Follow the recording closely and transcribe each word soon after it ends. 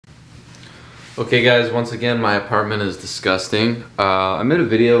Okay guys, once again my apartment is disgusting. I made a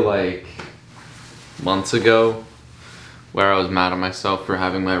video like months ago where I was mad at myself for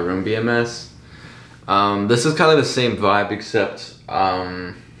having my room be a mess. This is kind of the same vibe, except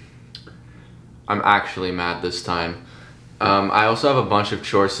I'm actually mad this time. I also have a bunch of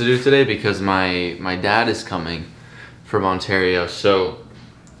chores to do today because my dad is coming from Ontario, so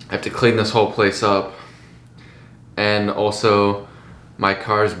I have to clean this whole place up. And also my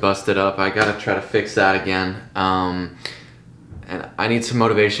car's busted up. I gotta try to fix that again. And I need some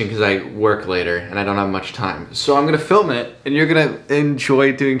motivation because I work later and I don't have much time. So I'm gonna film it and you're gonna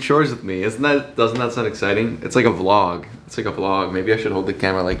enjoy doing chores with me. Doesn't that sound exciting? It's like a vlog. It's like a vlog. Maybe I should hold the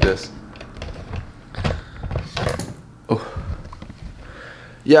camera like this. Oh.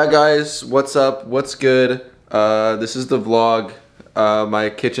 Yeah guys, what's up? What's good? This is the vlog. My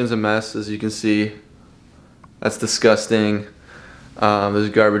kitchen's a mess, as you can see. That's disgusting. There's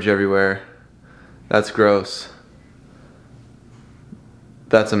garbage everywhere. That's gross.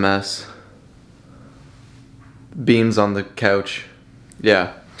 That's a mess. Beans on the couch.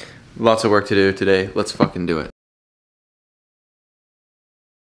 Yeah. Lots of work to do today. Let's fucking do it.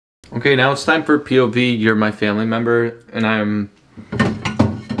 Okay, now it's time for POV. You're my family member, and I'm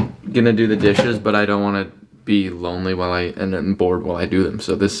gonna do the dishes, but I don't want to be lonely and bored while I do them.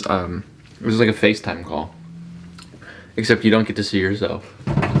 So this is like a FaceTime call. Except you don't get to see yourself.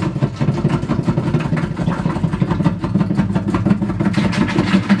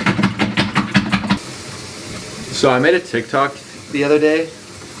 So I made a TikTok the other day.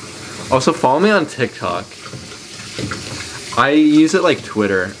 Also follow me on TikTok. I use it like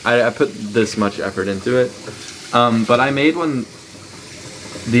Twitter. I put this much effort into it. But I made one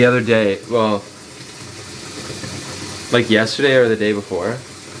the other day. Well, like yesterday or the day before.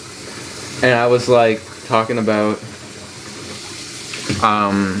 And I was like talking about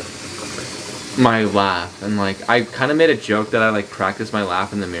my laugh, and like I kind of made a joke that I like practice my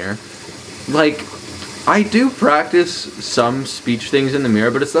laugh in the mirror. Like I do practice some speech things in the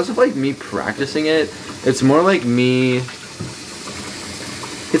mirror, but it's less of like me practicing it. It's more like me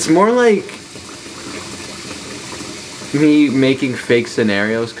making fake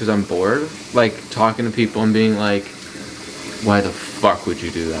scenarios because I'm bored, like talking to people and being like, why the fuck would you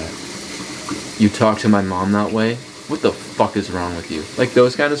do that? You talk to my mom that way? What the fuck is wrong with you? Like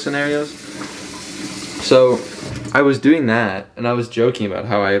those kind of scenarios. So I was doing that and I was joking about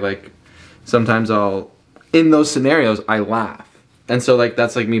how I like sometimes in those scenarios I laugh, and so like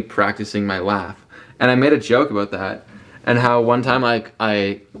that's like me practicing my laugh. And I made a joke about that and how one time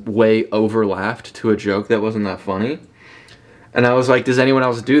I way over laughed to a joke that wasn't that funny, and I was like, does anyone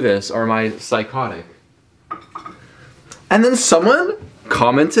else do this, or am I psychotic? And then someone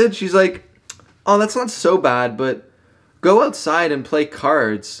commented, she's like, oh, that's not so bad, but go outside and play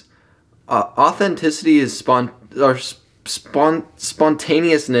cards. Authenticity is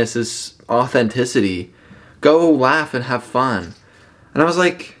spontaneousness is authenticity. Go laugh and have fun. And I was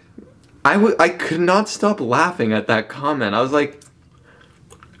like, I could not stop laughing at that comment. I was like,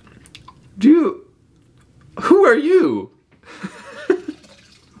 dude, who are you?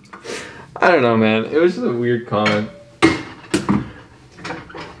 I don't know, man. It was just a weird comment.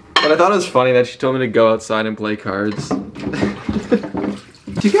 But I thought it was funny that she told me to go outside and play cards. Do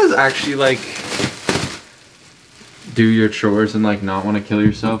you guys actually like do your chores and like not want to kill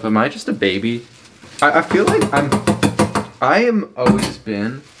yourself? Am I just a baby? I feel like I am always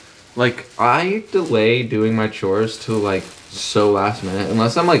been like, I delay doing my chores till like so last minute,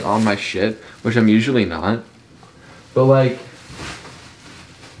 unless I'm like on my shit, which I'm usually not. But like,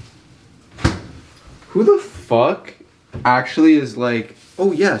 who the fuck actually is like,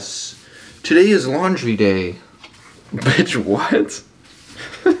 oh yes, today is laundry day. Bitch, what?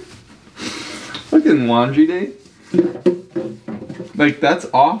 Fucking laundry day? Like, that's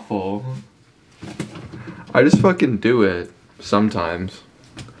awful. I just fucking do it sometimes.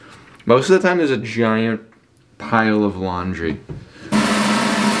 Most of the time there's a giant pile of laundry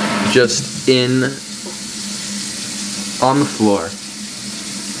just on the floor.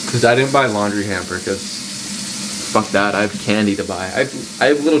 Because I didn't buy a laundry hamper, because fuck that, I have candy to buy. I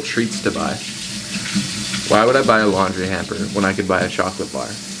have little treats to buy. Why would I buy a laundry hamper when I could buy a chocolate bar?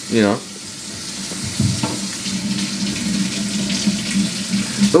 You know?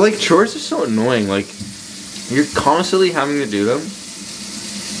 But like, chores are so annoying. Like, you're constantly having to do them.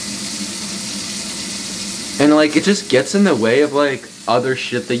 And like, it just gets in the way of like other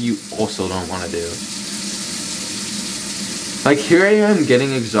shit that you also don't want to do. Like, here I am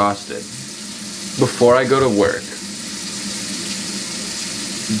getting exhausted before I go to work,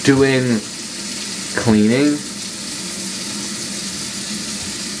 doing cleaning,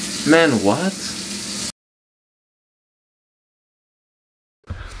 Man, what?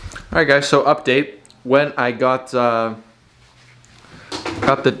 Alright guys, so update. When I got the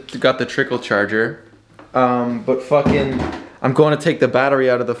trickle charger, but fucking I'm going to take the battery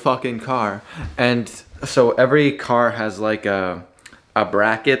out of the fucking car. And so every car has like a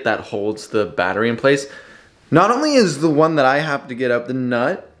bracket that holds the battery in place. Not only is the one that I have to get out, the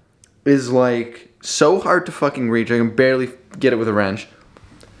nut is like so hard to fucking reach. I can barely get it with a wrench.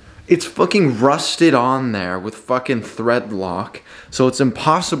 It's fucking rusted on there with fucking thread lock, so it's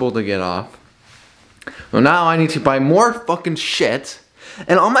impossible to get off. Well, now I need to buy more fucking shit.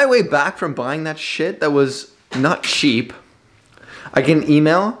 And on my way back from buying that shit that was not cheap, I get an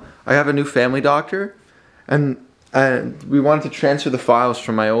email. I have a new family doctor, and we wanted to transfer the files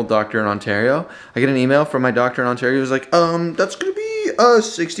from my old doctor in Ontario. I get an email from my doctor in Ontario. He was like, that's gonna be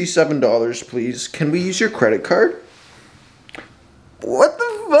 $67, please. Can we use your credit card? What the fuck?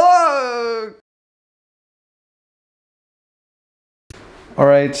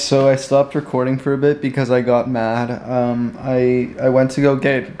 Alright, so I stopped recording for a bit because I got mad. I went to go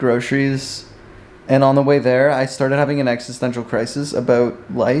get groceries, and on the way there I started having an existential crisis about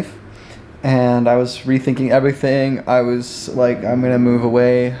life, and I was rethinking everything. I was like, I'm gonna move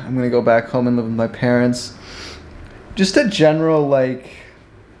away, I'm gonna go back home and live with my parents. Just a general, like,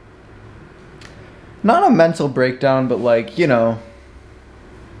 not a mental breakdown, but like, you know,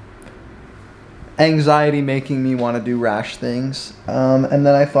 anxiety making me want to do rash things. And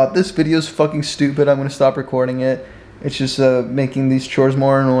then I thought, this video is fucking stupid, I'm going to stop recording it. It's just making these chores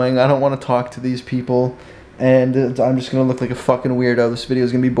more annoying. I don't want to talk to these people, and I'm just going to look like a fucking weirdo. This video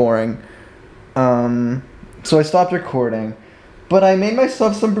is going to be boring. So I stopped recording, but I made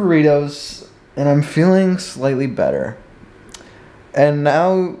myself some burritos, and I'm feeling slightly better. And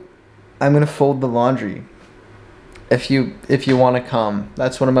now I'm going to fold the laundry. If you want to come,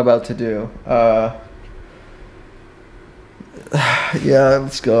 that's what I'm about to do. Yeah,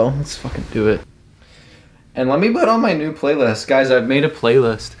 let's go. Let's fucking do it. And let me put on my new playlist, guys. I've made a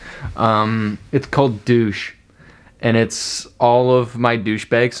playlist. It's called Douche, and it's all of my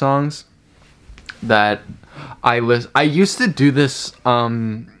douchebag songs that I list. I used to do this.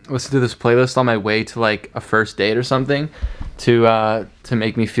 Listen to this playlist on my way to like a first date or something, to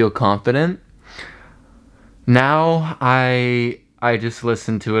make me feel confident. Now I just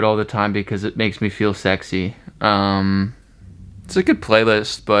listen to it all the time because it makes me feel sexy. It's a good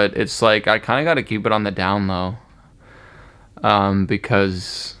playlist, but it's like I kind of got to keep it on the down low,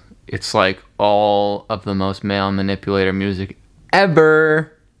 because it's like all of the most male manipulator music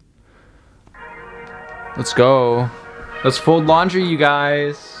ever. Let's go. Let's fold laundry, you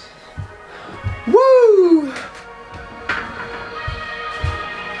guys. Woo!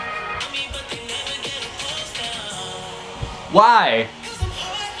 Why?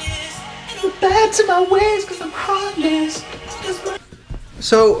 I'm bad to my ways because I'm heartless.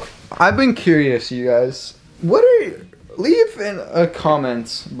 So, I've been curious, you guys. Leave in a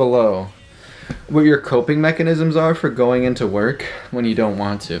comment below what your coping mechanisms are for going into work when you don't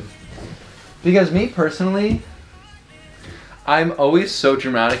want to. Because me personally, I'm always so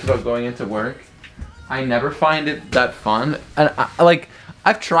dramatic about going into work. I never find it that fun. And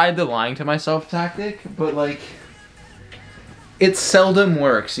I've tried the lying to myself tactic, but like, it seldom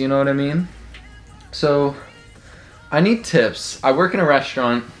works, you know what I mean? So, I need tips. I work in a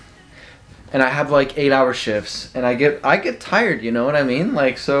restaurant, and I have like 8-hour shifts, and I get tired, you know what I mean?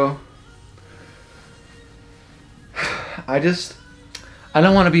 Like, so, I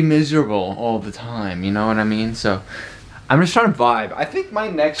don't want to be miserable all the time, you know what I mean? So, I'm just trying to vibe. I think my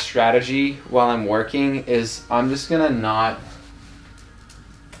next strategy while I'm working is I'm just gonna not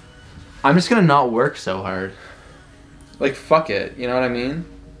work so hard. Like, fuck it, you know what I mean?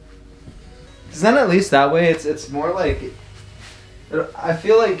 Because then at least that way it's more like, I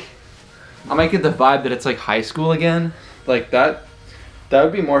feel like I might get the vibe that it's like high school again. Like that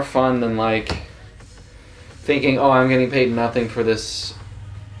would be more fun than like thinking, oh, I'm getting paid nothing for this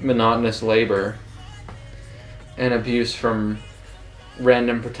monotonous labor and abuse from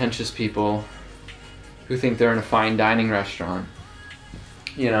random pretentious people who think they're in a fine dining restaurant,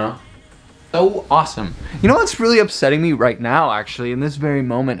 you know? So awesome. You know what's really upsetting me right now, actually, in this very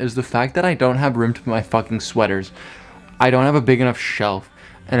moment, is the fact that I don't have room to put my fucking sweaters. I don't have a big enough shelf,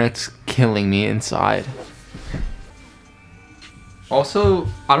 and it's killing me inside. Also,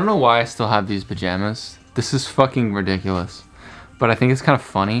 I don't know why I still have these pajamas. This is fucking ridiculous. But I think it's kind of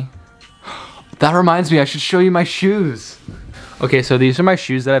funny. That reminds me, I should show you my shoes. Okay, so these are my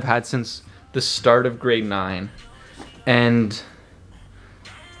shoes that I've had since the start of grade 9. And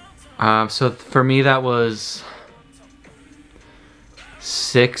so for me that was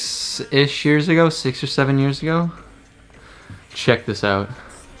 6-ish years ago, 6 or 7 years ago. Check this out.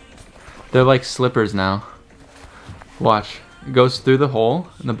 They're like slippers now. Watch. It goes through the hole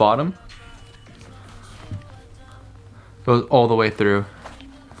in the bottom. Goes all the way through.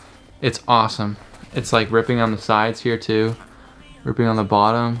 It's awesome. It's like ripping on the sides here too. Ripping on the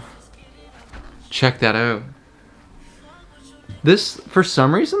bottom. Check that out. This, for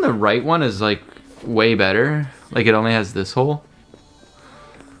some reason, the right one is like way better. Like it only has this hole.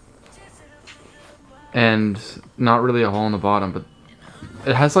 And not really a hole in the bottom, but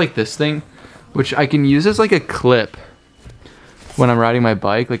it has like this thing, which I can use as like a clip when I'm riding my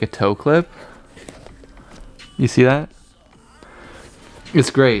bike, like a toe clip. You see that? It's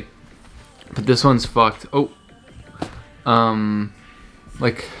great. But this one's fucked. Oh.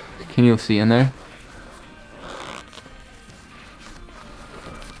 Like, can you see in there?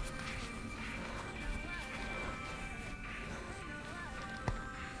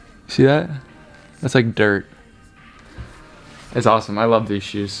 See that? That's like dirt. It's awesome. I love these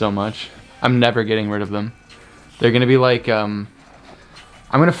shoes so much. I'm never getting rid of them. They're gonna be like, I'm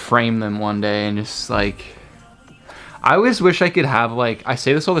gonna frame them one day and just like, I always wish I could have like, I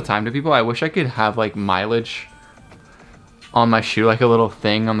say this all the time to people, I wish I could have like mileage on my shoe, like a little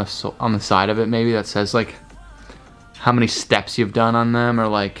thing on the side of it maybe that says like how many steps you've done on them, or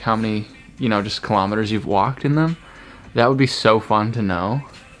like how many, you know, just kilometers you've walked in them. That would be so fun to know.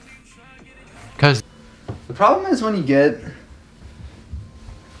 Because the problem is when you get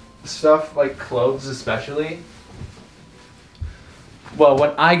stuff like clothes especially, well, when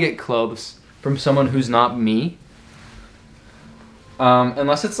I get clothes from someone who's not me,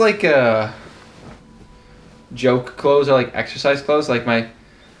 unless it's like joke clothes or like exercise clothes, like my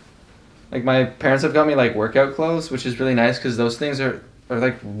parents have got me like workout clothes, which is really nice because those things are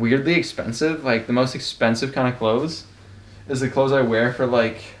like weirdly expensive. Like the most expensive kind of clothes is the clothes I wear for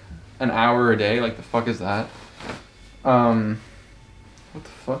like an hour a day. Like the fuck is that? What the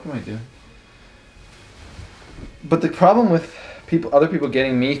fuck am I doing? But the problem with other people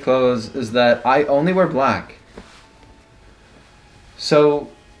getting me clothes is that I only wear black. So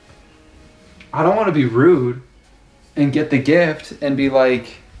I don't want to be rude and get the gift and be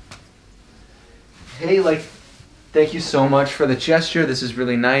like, hey, like, thank you so much for the gesture. This is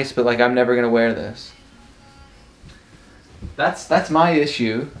really nice, but like I'm never gonna wear this. That's my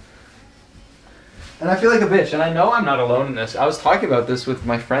issue. And I feel like a bitch, and I know I'm not alone in this. I was talking about this with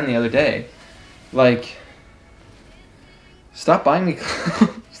my friend the other day. Like, stop buying me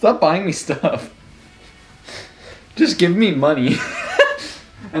stop buying me stuff. Just give me money.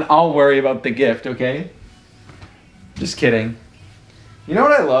 And I'll worry about the gift, okay? Just kidding. You know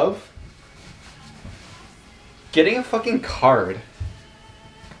what I love? Getting a fucking card.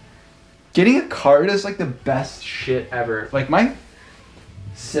 Getting a card is like the best shit ever. Like my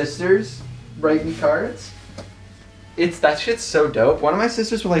sisters write me cards. That shit's so dope. One of my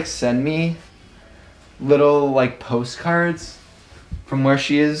sisters will like send me little like postcards from where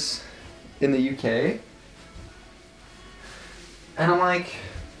she is in the UK. And I'm like,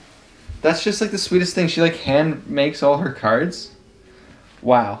 that's just like the sweetest thing. She like hand makes all her cards.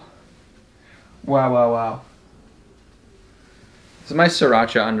 Wow. Wow, wow, wow. This is my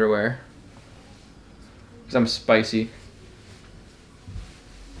sriracha underwear. Because I'm spicy.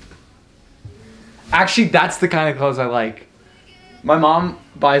 Actually, that's the kind of clothes I like. My mom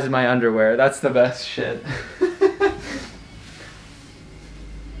buys my underwear. That's the best shit.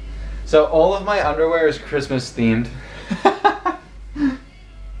 So all of my underwear is Christmas themed.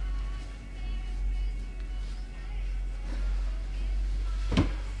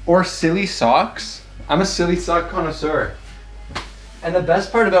 Or silly socks. I'm a silly sock connoisseur. And the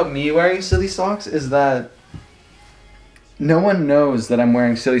best part about me wearing silly socks is that no one knows that I'm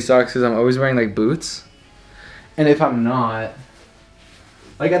wearing silly socks because I'm always wearing like boots. And if I'm not,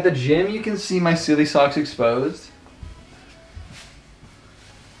 like at the gym you can see my silly socks exposed.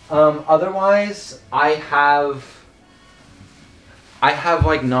 Otherwise I have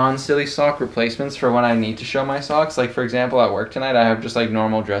like non-silly sock replacements for when I need to show my socks. Like for example at work tonight I have just like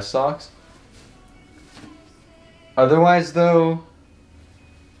normal dress socks. Otherwise though,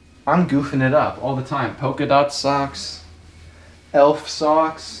 I'm goofing it up all the time. Polka dot socks, elf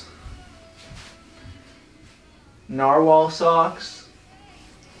socks, narwhal socks,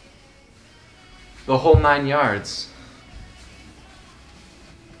 the whole 9 yards.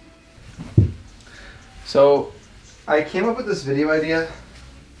 So I came up with this video idea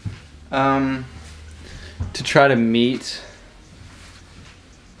to try to meet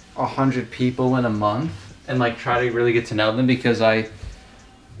 100 people in a month and like try to really get to know them, because I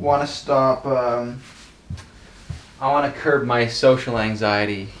want to stop I want to curb my social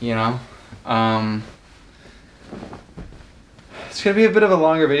anxiety, you know? It's going to be a bit of a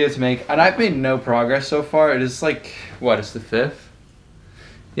longer video to make, and I've made no progress so far. It is like, what, it's the 5th?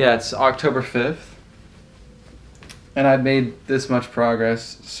 Yeah, it's October 5th. And I've made this much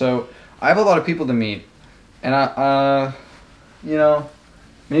progress. So, I have a lot of people to meet. And you know,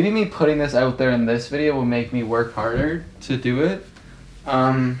 maybe me putting this out there in this video will make me work harder to do it.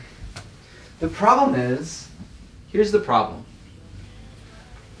 The problem is, here's the problem.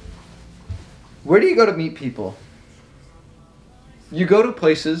 Where do you go to meet people? You go to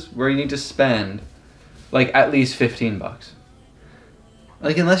places where you need to spend like at least $15.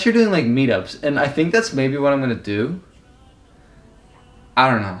 Like, unless you're doing like meetups, and I think that's maybe what I'm gonna do. I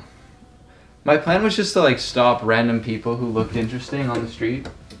don't know. My plan was just to like stop random people who looked interesting on the street.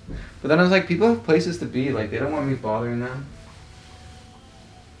 But then I was like, people have places to be, like they don't want me bothering them.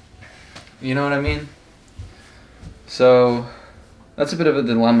 You know what I mean? So that's a bit of a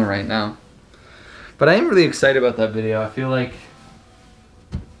dilemma right now. But I am really excited about that video. I feel like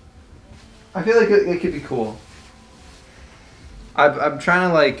it could be cool. I'm trying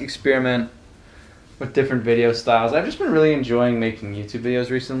to like experiment with different video styles. I've just been really enjoying making YouTube videos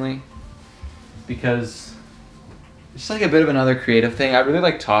recently because it's like a bit of another creative thing. I really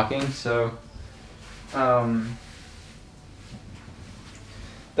like talking, so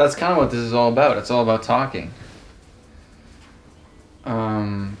that's kind of what this is all about. It's all about talking.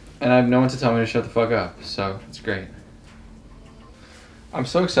 And I have no one to tell me to shut the fuck up, so it's great. I'm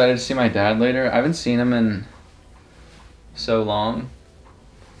so excited to see my dad later. I haven't seen him in so long.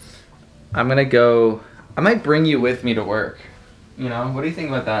 I'm gonna go, I might bring you with me to work. You know, what do you think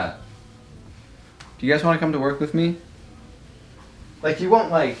about that? Do you guys want to come to work with me? Like, you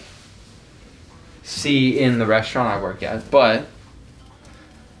won't like see in the restaurant I work at, but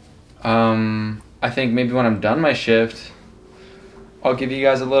I think maybe when I'm done my shift, I'll give you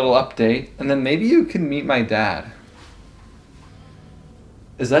guys a little update, and then maybe you can meet my dad.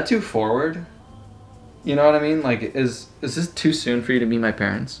 Is that too forward? You know what I mean? Like, is this too soon for you to meet my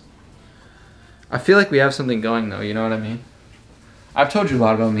parents? I feel like we have something going though, you know what I mean? I've told you a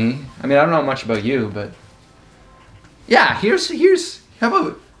lot about me. I mean, I don't know much about you, but yeah, here's how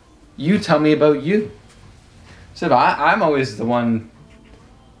about you tell me about you? So I'm always the one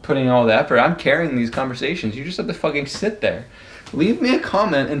putting all the effort. I'm carrying these conversations. You just have to fucking sit there. Leave me a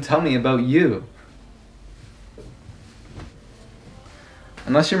comment and tell me about you.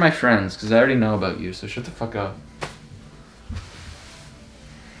 Unless you're my friends, because I already know about you, so shut the fuck up.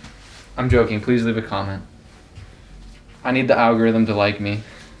 I'm joking, please leave a comment. I need the algorithm to like me.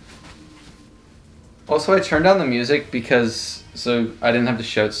 Also, I turned down the music because, so I didn't have to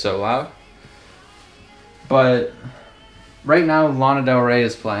shout so loud. But right now, Lana Del Rey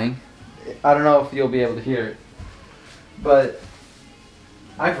is playing. I don't know if you'll be able to hear it. But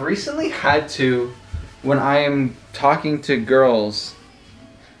I've recently had to, when I am talking to girls,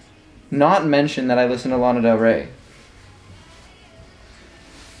 not mention that I listen to Lana Del Rey.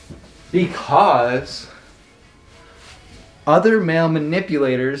 Because other male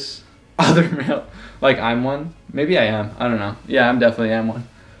manipulators, like I'm one, maybe I am, I don't know. Yeah, I'm definitely am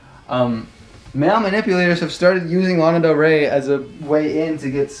one. Male manipulators have started using Lana Del Rey as a way in to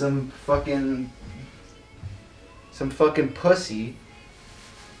get some fucking pussy.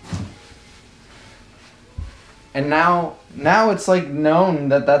 And now it's like known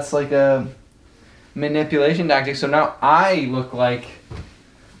that that's like a manipulation tactic. So now I look like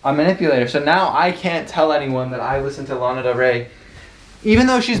a manipulator. So now I can't tell anyone that I listen to Lana Del Rey, even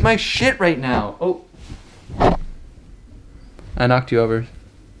though she's my shit right now. Oh, I knocked you over.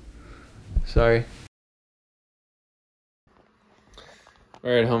 Sorry.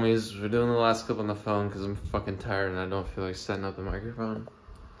 Alright, homies, we're doing the last clip on the phone because I'm fucking tired and I don't feel like setting up the microphone.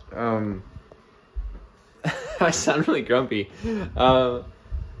 I sound really grumpy. I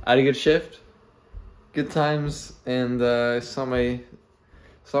had a good shift, good times, and I saw my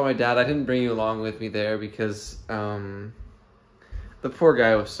dad. I didn't bring you along with me there because the poor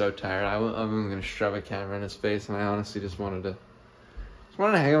guy was so tired. I'm gonna shove a camera in his face, and I honestly just wanted to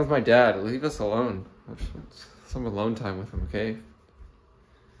hang out with my dad. Leave us alone. Some alone time with him, okay?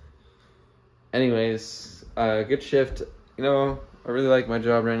 Anyways, good shift. You know, I really like my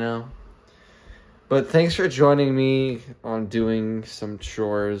job right now. But thanks for joining me on doing some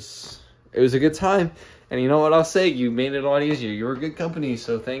chores. It was a good time. And you know what I'll say? You made it a lot easier. You were good company,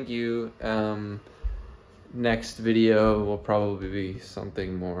 so thank you. Next video will probably be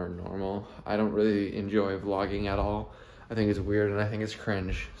something more normal. I don't really enjoy vlogging at all. I think it's weird and I think it's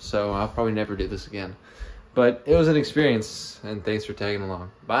cringe. So I'll probably never do this again. But it was an experience, and thanks for tagging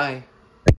along. Bye.